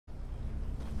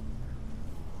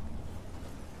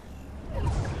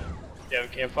You have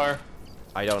a campfire?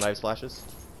 I don't. I have splashes.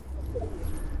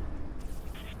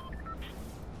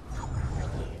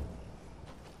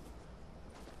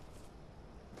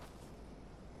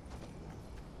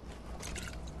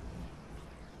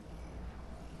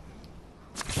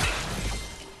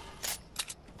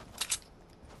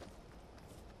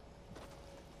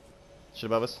 Shit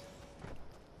above us.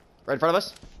 Right in front of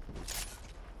us.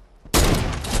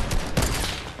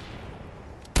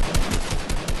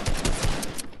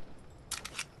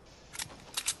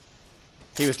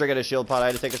 He was drinking a shield pot. I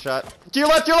had to take a shot. To your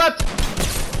left, to your left!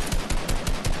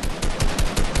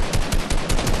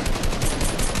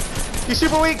 He's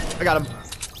super weak. I got him.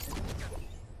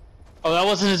 Oh, that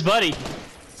wasn't his buddy.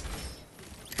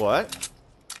 What?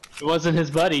 It wasn't his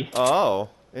buddy. Oh,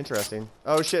 interesting.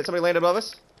 Oh shit, somebody landed above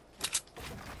us?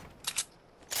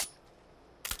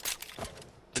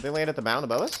 Did they land at the mountain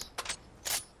above us?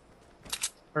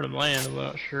 Heard him land, I'm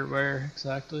not sure where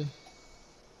exactly.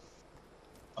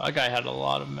 Oh, that guy had a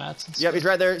lot of mats and stuff. Yep, he's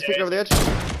right there. He's peeking over the edge.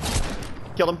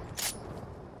 Killed him.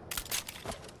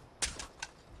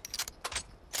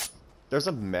 There's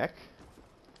a mech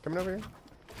coming over here.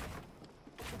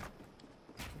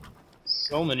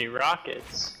 So many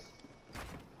rockets.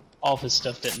 All of his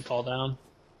stuff didn't fall down.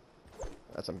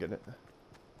 That's I'm getting it.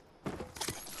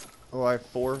 Oh, I have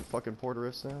 4 fucking porta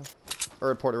rifts now.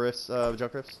 Or porta rifts,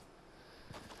 junk rifts.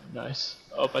 Nice.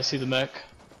 Oh, I see the mech.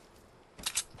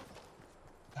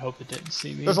 I hope it didn't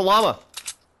see me. There's a llama!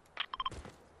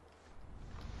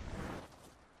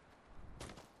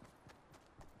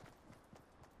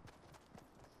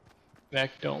 Mech,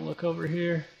 don't look over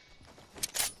here.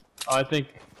 Oh, I think...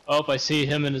 Oh, I see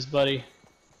him and his buddy.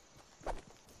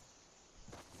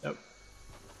 Nope.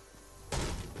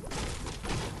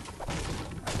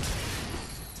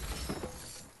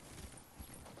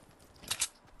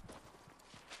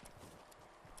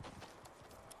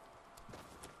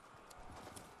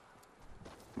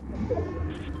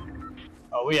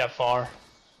 Oh, we have far.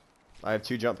 I have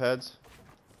 2 jump pads.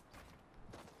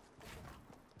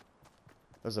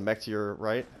 There's a mech to your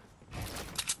right.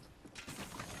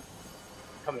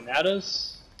 Coming at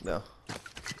us? No.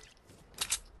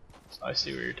 I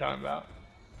see what you're talking about.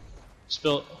 Let's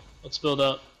build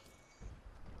up.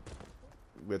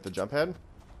 With the jump pad?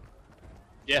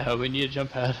 Yeah, we need a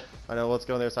jump pad. I know, let's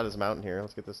go on the other side of this mountain here.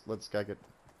 Let's get this, let's guy get...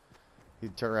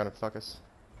 He'd turn around and fuck us.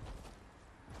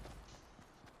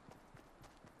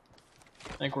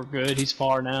 I think we're good. He's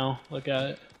far now. Look at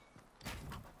it.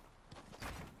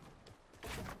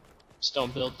 Just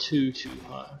don't build too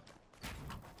high.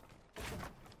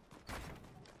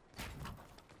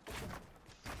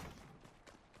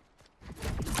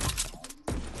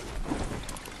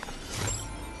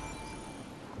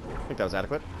 I think that was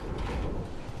adequate.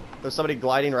 There's somebody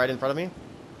gliding right in front of me.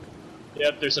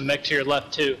 Yep, there's a mech to your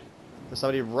left too. There's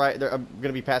somebody right there. I'm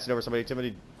gonna be passing over somebody.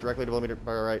 Somebody directly below me to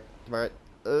my right. To my right.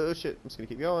 Oh shit! I'm just gonna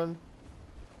keep going.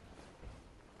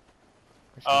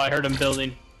 Oh, I heard him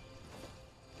building.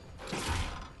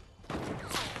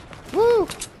 Woo!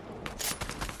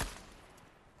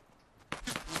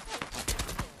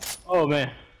 Oh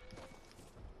man.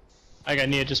 I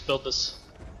need to just build this.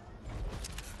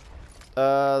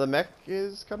 The mech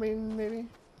is coming, maybe?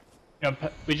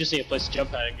 We just need a place to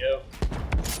jump at and go.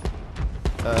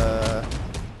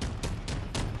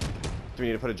 Do we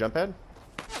need to put a jump pad?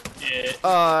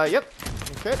 Yeah. Yep.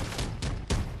 Okay.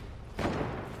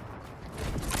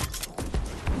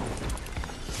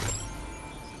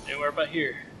 Anywhere about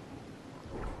here.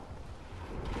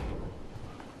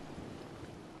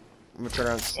 I'm gonna turn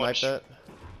around and snipe that.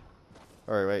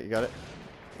 Alright, wait, you got it?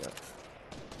 Yeah.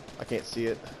 I can't see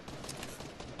it.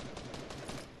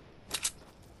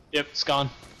 Yep, it's gone.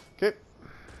 Okay.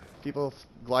 People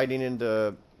gliding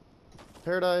into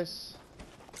paradise.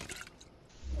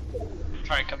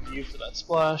 Try and come to you for that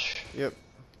splash. Yep.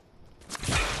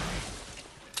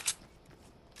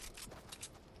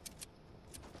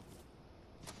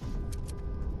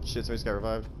 Shit, somebody's got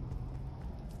revived.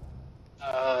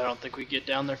 I don't think we get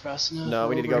down there fast enough. No,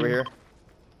 we need to go over here.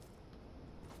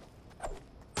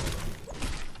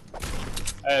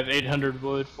 I have 800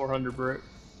 wood, 400 brick.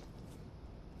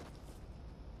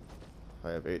 I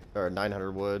have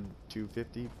 900 wood,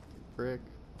 250 brick,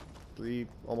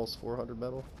 almost 400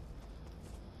 metal.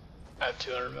 I have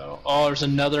 200 metal. Oh, there's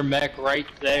another mech right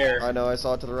there. I know, I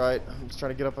saw it to the right. I'm just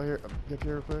trying to get up here,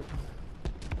 real quick.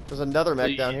 There's another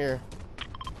mech down here.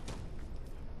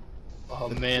 Oh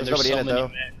man, there's so nobody in it, many though.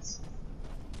 mechs.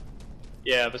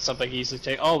 Yeah, but something can easily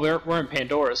take. Oh, we're in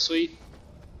Pandora, sweet.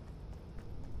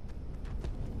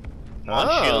 Come on,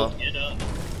 Oh. shield, get up,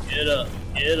 get up,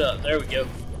 get up. There we go.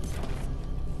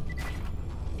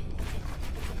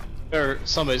 Or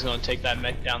somebody's gonna take that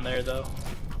mech down there though.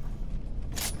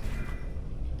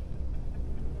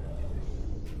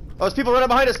 Oh, there's people running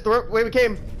behind us the way we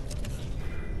came.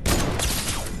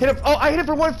 Hit him. Oh, I hit him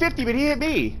for 150, but he hit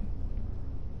me.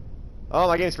 Oh,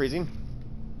 my game's freezing.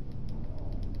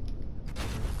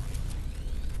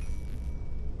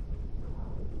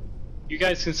 You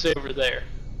guys can stay over there.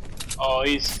 Oh,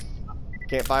 he's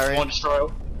Can't fire one in. destroy.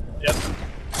 Yep.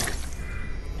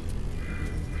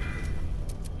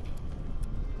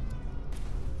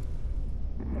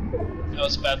 That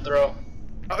was a bad throw.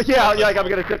 Oh, yeah, yeah, I'm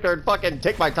gonna sit there and fucking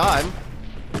take my time.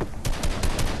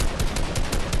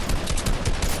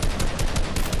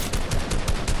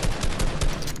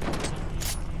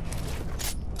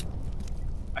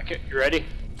 You ready?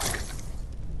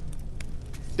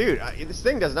 Dude, this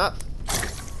thing does not...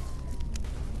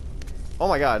 Oh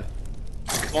my god.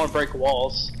 I want to break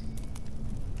walls.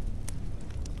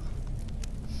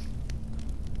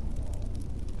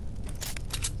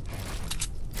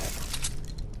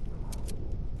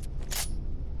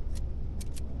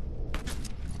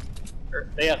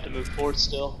 They have to move forward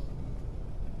still.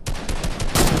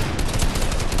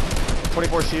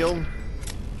 24 shield.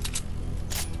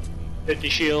 50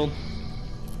 shield.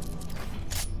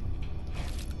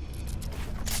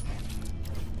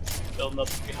 Building up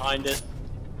behind it.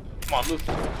 Come on, move.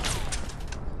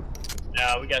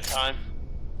 Yeah, we got time.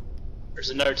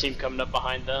 There's another team coming up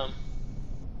behind them.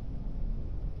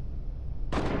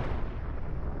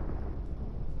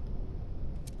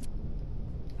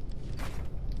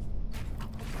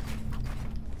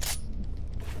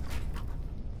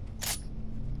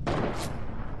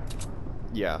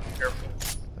 Yeah. Careful.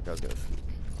 That guy's gonna peek.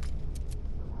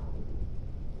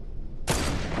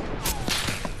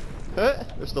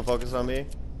 They're still focused on me.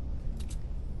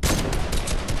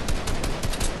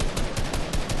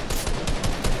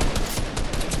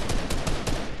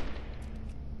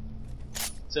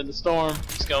 It's in the storm.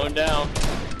 It's going down.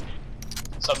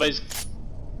 Somebody's...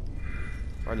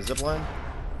 On the zip line?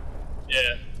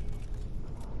 Yeah.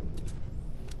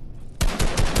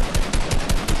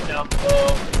 He's down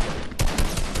below.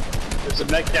 There's a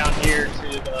mech down here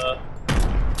to the...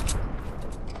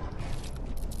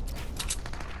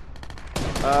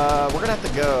 We're gonna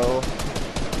have to go.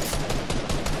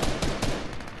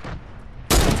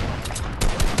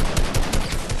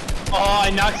 Oh, I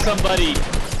knocked somebody.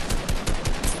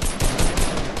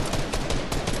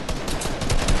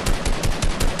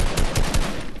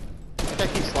 That guy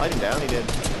keeps sliding down, he did.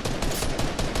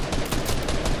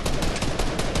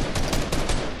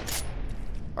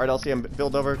 Alright, LCM,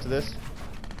 build over to this.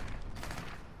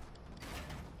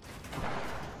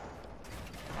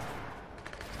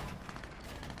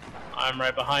 I'm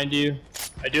right behind you.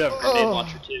 I do have a grenade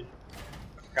launcher too.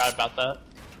 I forgot about that.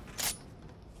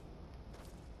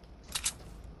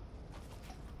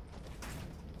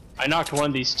 I knocked one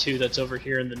of these two that's over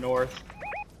here in the north.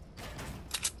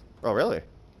 Oh, really?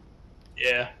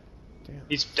 Yeah. Damn.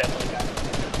 He's definitely back.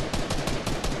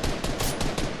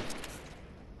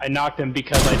 I knocked him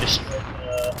because I destroyed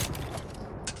the...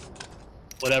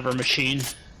 whatever machine.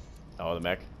 Oh, the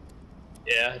mech?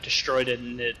 Yeah, I destroyed it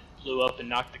and it blew up and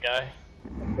knocked the guy.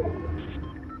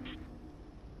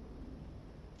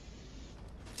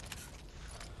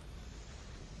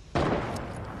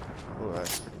 Ooh,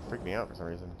 that freaked me out for some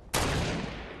reason.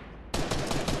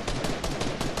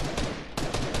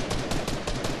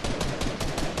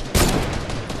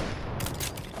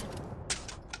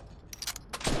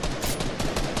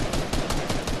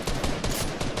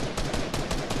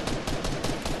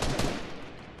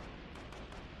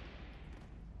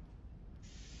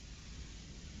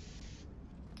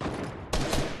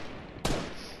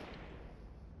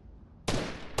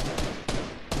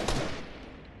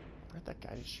 Where'd that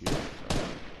guy just shoot from?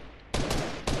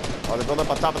 Oh, they're building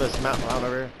up on top of this mountain over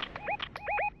here.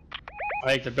 I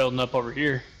think they're building up over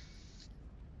here.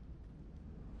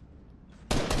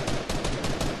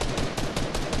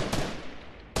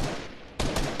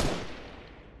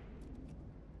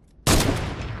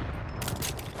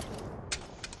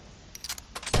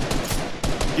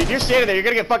 Dude, you're standing there, you're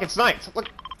gonna get fucking sniped. Look,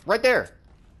 right there.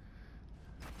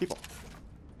 People.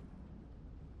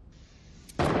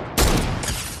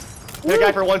 Hit a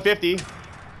guy for 150.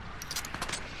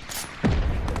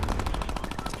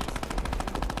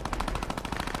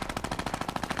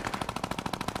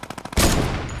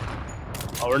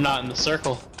 Oh, we're not in the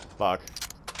circle. Fuck.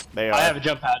 They are. I have a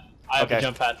jump pad. I have a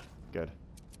jump pad. Good.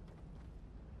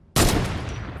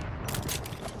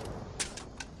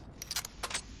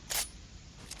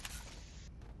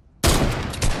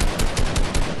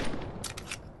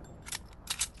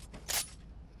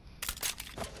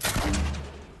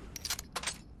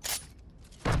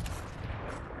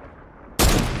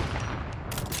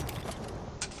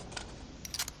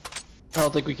 I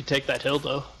don't think we could take that hill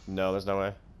though. No, there's no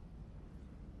way.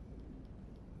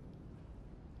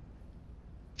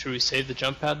 Should we save the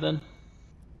jump pad then?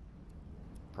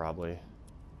 Probably.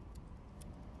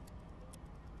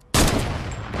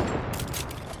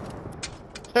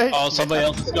 Oh, somebody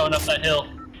else is going up that hill.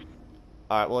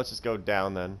 Alright, well, let's just go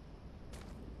down then.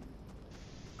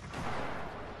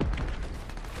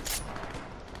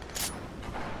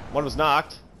 One was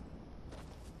knocked.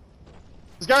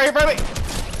 This guy right in front of me!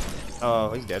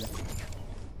 Oh, he's dead.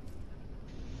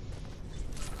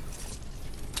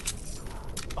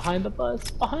 Behind the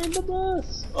bus! Behind the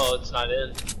bus! Oh, it's not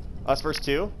in. Us versus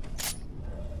two.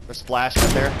 There's Splash up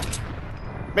there.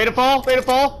 Made it fall! Made it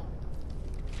fall!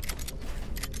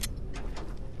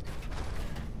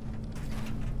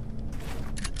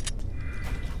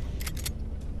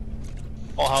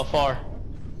 Oh, how far?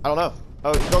 I don't know.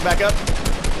 Oh, he's going back up.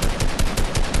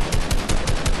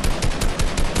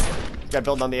 This guy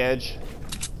building on the edge.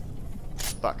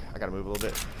 Fuck, I gotta move a little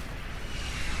bit.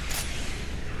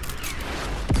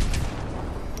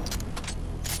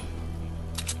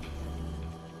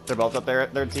 They're both up there,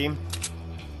 their team.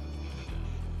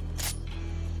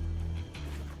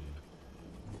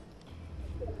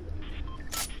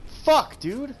 Fuck,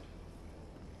 dude!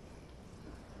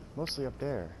 Mostly up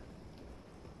there.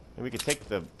 And we could take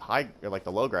the high, or like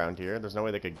the low ground here. There's no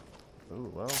way they could...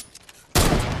 Ooh, well...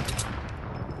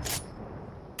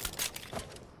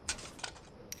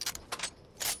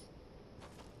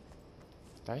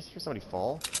 Did I just hear somebody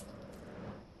fall?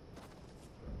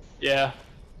 Yeah.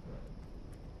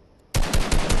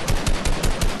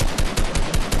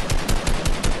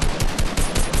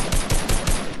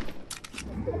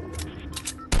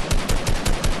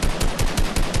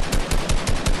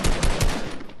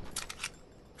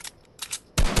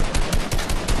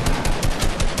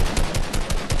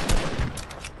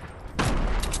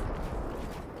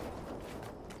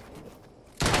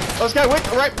 Oh, this guy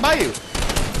went right by you!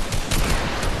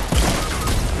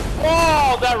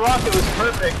 Oh, that rocket was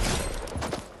perfect.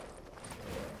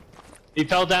 He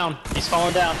fell down. He's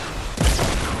falling down.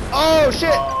 Oh,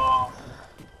 shit! Oh.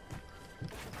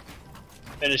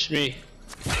 Finished me.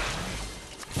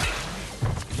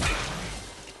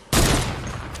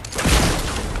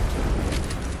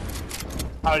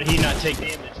 How did he not take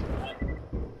damage from that?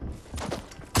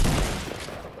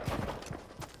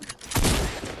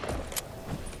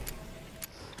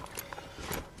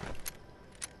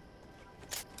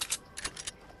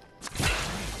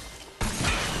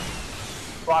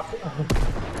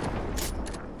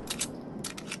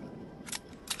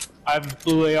 I have a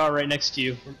blue AR right next to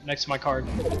you, next to my card.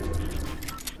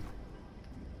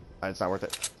 It's not worth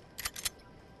it.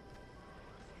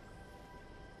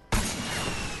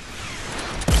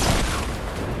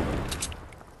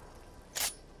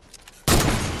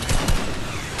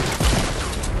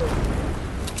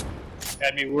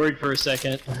 Had me worried for a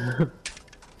second.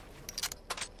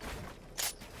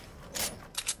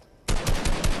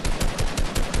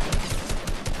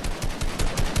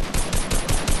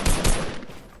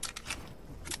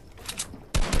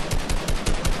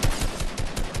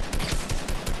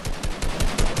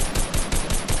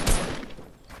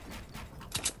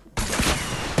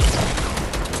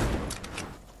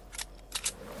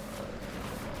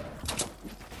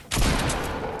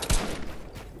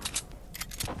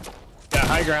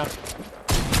 High ground.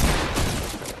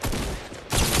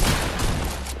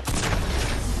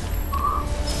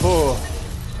 Oh.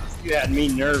 You had me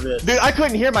nervous. Dude, I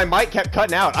couldn't hear. My mic kept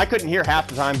cutting out. I couldn't hear half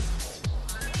the time.